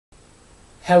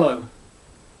Hello.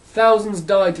 Thousands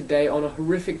died today on a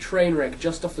horrific train wreck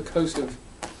just off the coast of...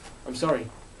 I'm sorry.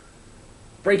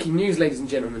 Breaking news, ladies and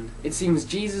gentlemen. It seems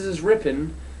Jesus'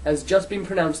 Rippin' has just been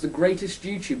pronounced the greatest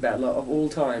YouTube battler of all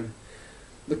time.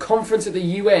 The conference at the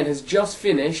UN has just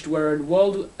finished where a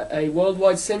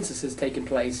worldwide census has taken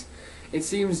place. It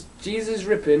seems Jesus'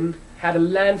 Rippin' had a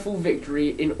landfall victory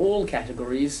in all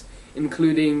categories,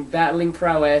 including battling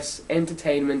prowess,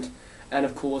 entertainment, and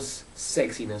of course,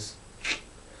 sexiness.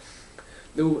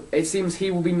 It seems he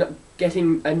will be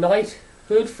getting a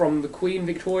knighthood from the Queen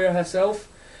Victoria herself,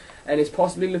 and is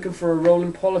possibly looking for a role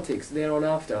in politics there on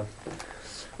after.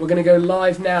 We're going to go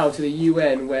live now to the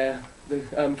UN where the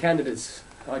candidates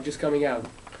are just coming out.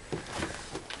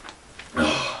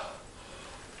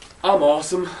 I'm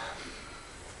awesome.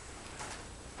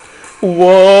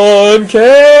 1K!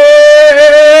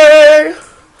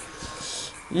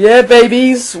 Yeah,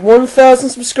 babies, 1,000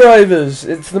 subscribers.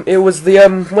 It was the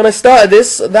when I started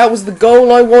this, that was the goal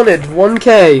I wanted,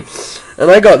 1K, and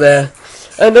I got there.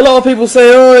 And a lot of people say,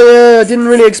 oh yeah, I didn't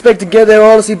really expect to get there,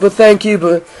 honestly, but thank you.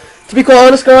 But to be quite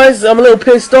honest, guys, I'm a little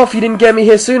pissed off you didn't get me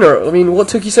here sooner. I mean, what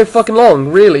took you so fucking long,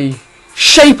 really?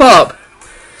 Shape up!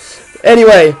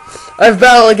 Anyway, I've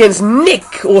battled against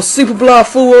Nick, or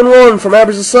superblah411 from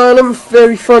Abra's Asylum.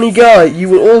 Very funny guy. You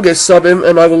will all go sub him,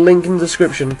 and I will link in the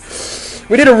description.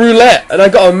 We did a roulette, and I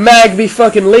got a Magby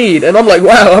fucking lead, and I'm like,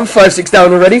 wow, I'm 5-6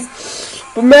 down already.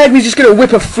 But Magby's just gonna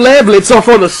whip a flare blitz off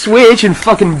on the switch and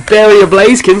fucking bury a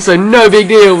Blazekin, so no big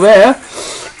deal there.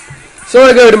 So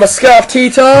I go to my scarf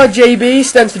T-Tar, JB,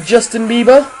 stands for Justin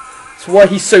Bieber. That's why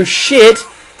he's so shit.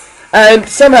 And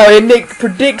somehow Nick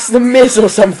predicts the miss or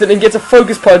something and gets a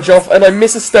focus punch off, and I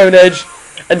miss a Stone Edge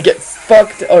and get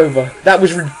fucked over. That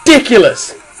was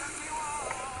ridiculous.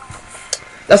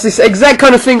 That's the exact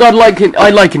kind of thing I like in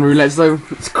roulettes, though.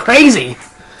 It's crazy.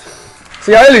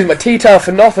 See, I lose my T-Tar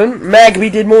for nothing.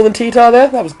 Magby did more than T-Tar there.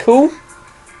 That was cool.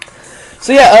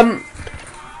 So yeah,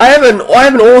 I have an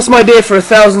awesome idea for a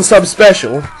 1,000 sub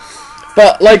special,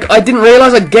 but like I didn't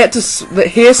realize I'd get to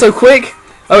here so quick.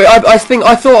 I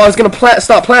thought I was gonna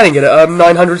start planning it at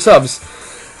 900 subs,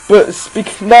 but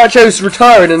Nacho's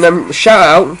retiring and shout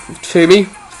out to me.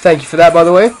 Thank you for that, by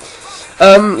the way.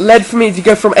 Led for me to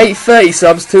go from 830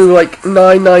 subs to like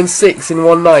 996 in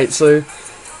one night. So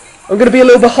I'm gonna be a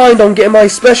little behind on getting my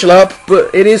special up,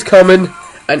 but it is coming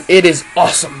and it is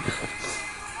awesome.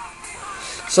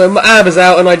 So my ab is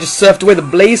out and I just surfed away the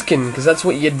Blazekin, because that's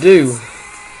what you do.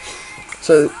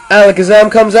 So Alakazam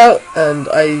comes out and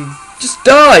I just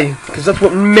die, because that's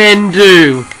what men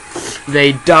do.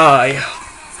 They die.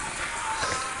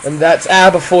 And that's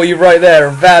Abba for you right there,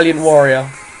 a valiant warrior.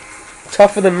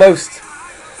 Tougher than most.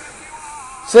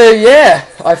 So yeah,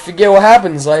 I forget what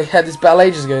happens. I had this battle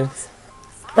ages ago.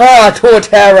 Ah,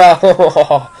 Torterra!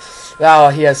 Oh,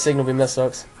 he has Signal Beam, that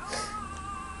sucks.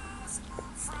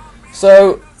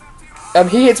 So,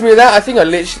 he hits me with that. I think I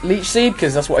Leech Seed,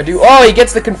 because that's what I do. Oh, he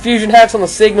gets the Confusion Hacks on the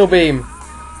Signal Beam.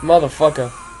 Motherfucker.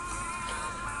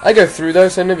 I go through though,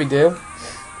 so no big deal.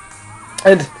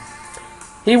 And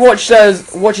he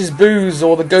watches Booze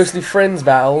or the Ghostly Friends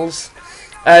battles,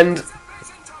 and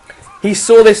he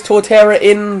saw this Torterra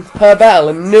in her battle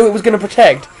and knew it was going to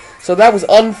protect. So that was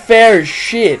unfair as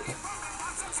shit.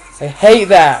 I hate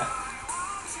that.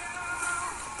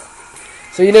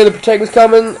 So you know the protect was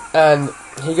coming, and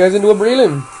he goes into a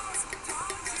Breloom.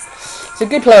 It's a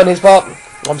good play on his part.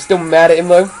 I'm still mad at him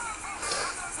though.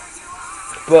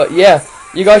 But yeah,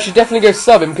 you guys should definitely go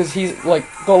sub him, because he's got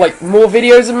more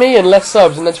videos than me and less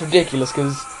subs, and that's ridiculous,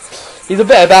 because he's a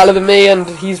better battler than me, and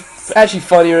he's actually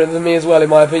funnier than me as well, in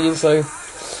my opinion. So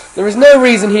there is no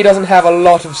reason he doesn't have a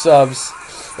lot of subs,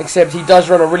 except he does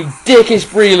run a really dickish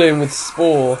Breloom with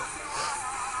Spore.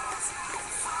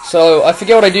 So I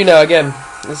forget what I do now again.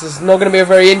 This is not going to be a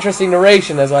very interesting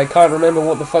narration, as I can't remember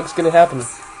what the fuck's going to happen.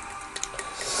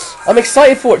 I'm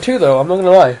excited for it too, though, I'm not going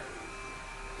to lie.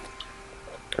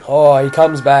 Oh, he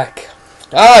comes back.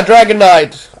 Ah, Dragon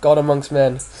Knight! God amongst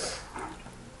men.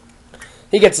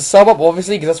 He gets a sub up,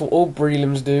 obviously, because that's what all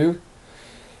Breelooms do.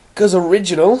 Because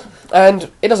original.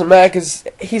 And it doesn't matter, because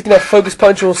he's going to have Focus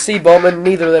Punch or Seed Bomb, and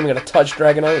neither of them are going to touch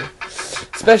Dragonite.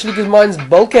 Especially because mine's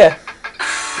bulky.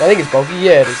 I think it's bulky,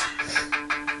 yeah it is.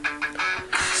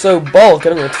 So bulk,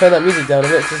 and I'm going to turn that music down a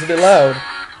bit, because it's a bit loud.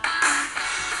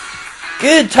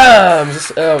 Good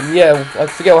times! Yeah, I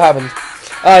forget what happened.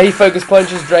 He Focus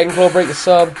Punches, Dragon Claw, break the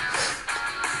sub.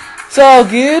 It's all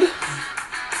good.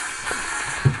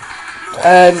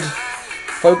 And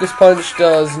Focus Punch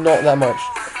does not that much.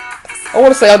 I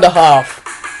want to say under half.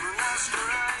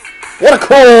 What a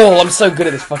call! I'm so good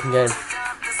at this fucking game.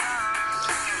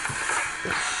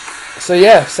 So So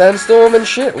yeah, sandstorm and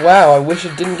shit. Wow, I wish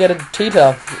it didn't get a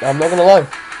T-tar. I'm not gonna lie.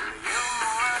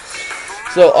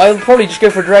 So I'll probably just go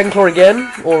for a Dragonclaw again,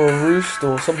 or a Roost,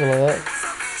 or something like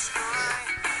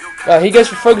that. He goes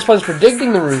for Focus Punch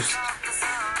predicting the Roost.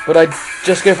 But I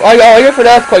just go for... I go for an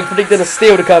Earthquake predicting a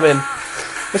Steel to come in.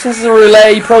 But since it's a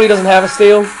relay, he probably doesn't have a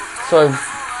Steel. So...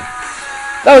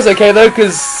 that was okay though,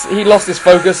 because he lost his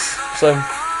focus. So...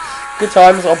 good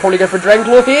times. I'll probably go for a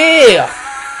Dragonclaw here!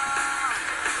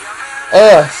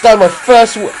 Started my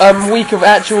first week of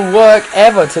actual work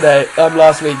ever today,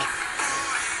 last week.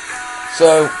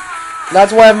 So,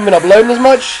 that's why I haven't been uploading as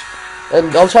much.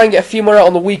 And I'll try and get a few more out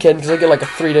on the weekend, because I get like a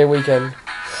 3-day weekend.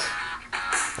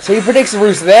 So he predicts the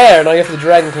Roost there, and I go for the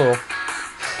Dragonclaw.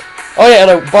 Oh yeah,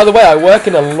 and by the way, I work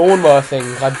in a lawnmower thing.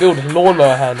 I build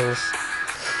lawnmower handles.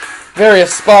 Very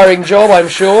aspiring job, I'm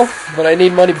sure, but I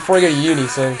need money before I go to uni,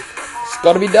 so it's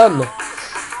got to be done.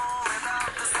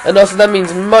 And also that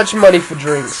means much money for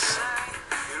drinks.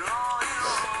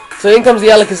 So in comes the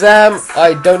Alakazam.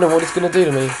 I don't know what it's going to do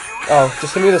to me. Oh,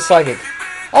 just hit me with a Psychic.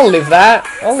 I'll live that.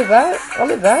 I'll live that. I'll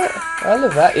live that. I'll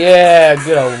live that. Yeah,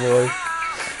 good old boy.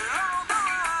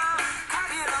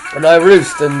 And I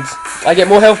Roost, and I get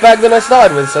more health back than I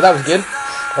started with, so that was good.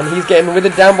 And he's getting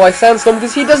withered down by Sandstorm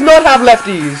because he does not have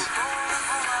lefties.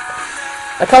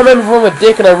 I can't remember if I'm a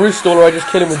dick and I Roost Stall or I just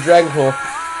kill him with Dragonclaw.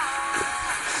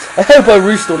 I hope I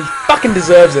Roost Stall. He fucking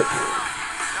deserves it.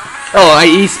 Oh, I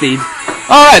E-speed.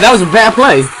 Alright, that was a better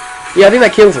play. Yeah, I think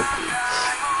that kills it.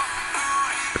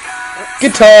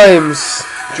 Good times.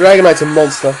 Dragonite's a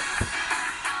monster.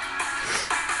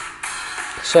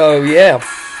 So, yeah.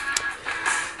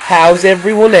 How's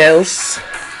everyone else?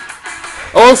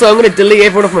 Also, I'm going to delete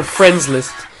everyone off my friends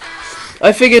list.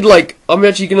 I figured, like, I'm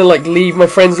actually going to, like, leave my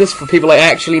friends list for people I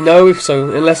actually know,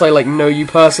 so unless I, like, know you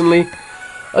personally,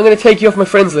 I'm going to take you off my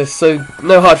friends list, so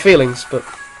no hard feelings, but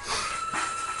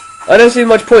I don't see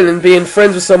much point in being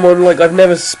friends with someone, like, I've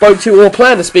never spoke to or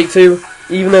plan to speak to,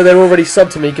 even though they're already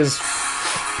subbed to me, because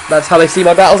that's how they see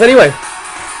my battles anyway.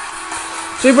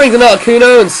 So he brings an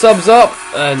Articuno and subs up,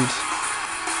 and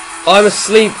I'm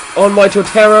asleep on my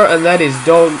Torterra, and that is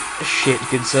dog shit,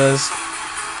 good sirs.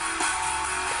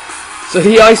 So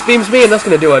he Ice Beams me, and that's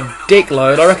going to do a dick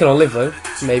load. I reckon I'll live, though.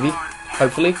 Maybe.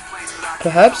 Hopefully.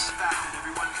 Perhaps.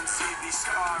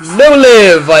 No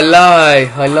live! I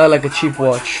lie. I lie like a cheap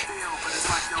watch.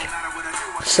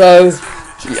 So,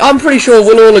 I'm pretty sure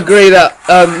we'll all agree that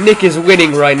Nick is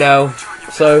winning right now.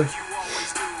 So,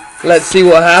 let's see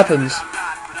what happens.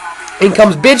 In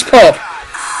comes Bitch Pop!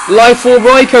 Life Orb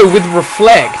Raikou with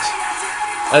Reflect.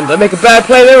 And I make a bad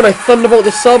play there and I Thunderbolt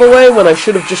the sub away when I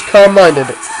should have just calm-minded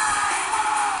it.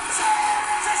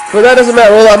 But that doesn't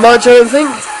matter all that much, I don't think.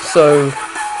 So,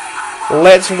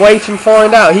 let's wait and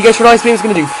find out. He goes for an Ice Beam, he's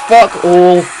going to do fuck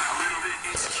all.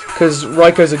 Because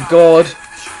Raikou's a god.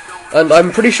 And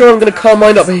I'm pretty sure I'm going to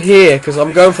calm-mind up here, because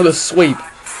I'm going for the sweep.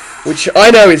 Which I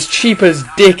know is cheap as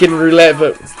dick in roulette,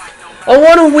 but I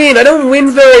want to win. I don't win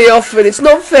very often. It's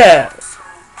not fair.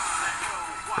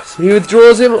 So he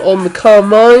withdraws him on the calm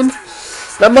mind.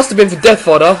 That must have been for death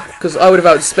fodder, because I would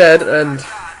have outspared and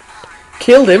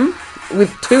killed him with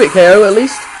 2-hit KO at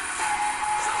least.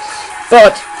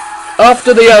 But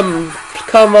after the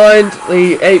calm mind,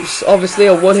 the apes obviously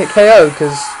a 1-hit KO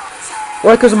because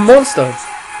Raikou's a monster.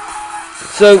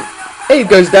 So ape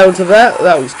goes down to that.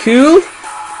 That was cool.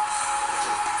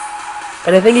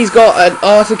 And I think he's got an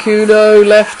Articuno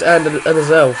left and a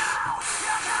Zelf.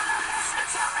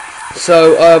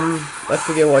 So, I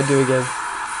forget what I do again.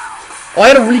 Oh, I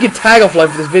had a really good tag offline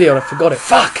for this video and I forgot it.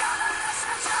 Fuck!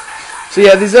 So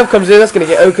yeah, the Zelf comes in, that's going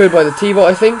to get OHKO'd by the T-Bot,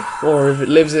 I think. Or if it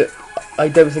lives it, I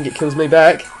don't think it kills me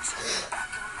back.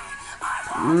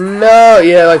 No,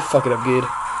 yeah, I fuck it up good.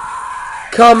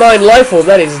 Carmine Life Orb,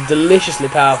 that is deliciously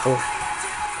powerful.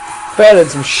 Better than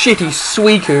some shitty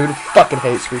Suicune. Fucking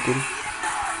hate Suicune.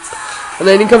 And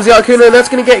then in comes the Articuno, and that's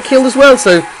going to get killed as well,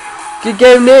 so good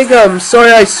game, Nick.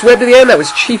 Sorry I swept at the end, that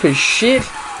was cheap as shit.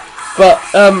 But,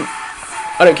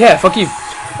 I don't care, fuck you.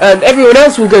 And everyone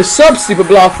else will go sub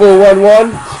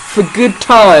superblah411 for good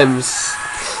times.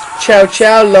 Ciao,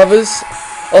 ciao, lovers.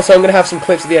 Also, I'm going to have some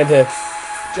clips at the end here.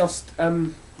 Just,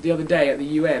 the other day at the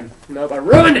UN. Nope, I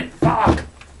ruined it! Fuck!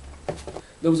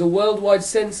 There was a worldwide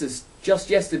census just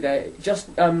yesterday.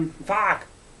 Fuck!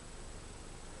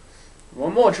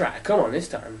 One more try, come on, this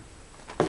time.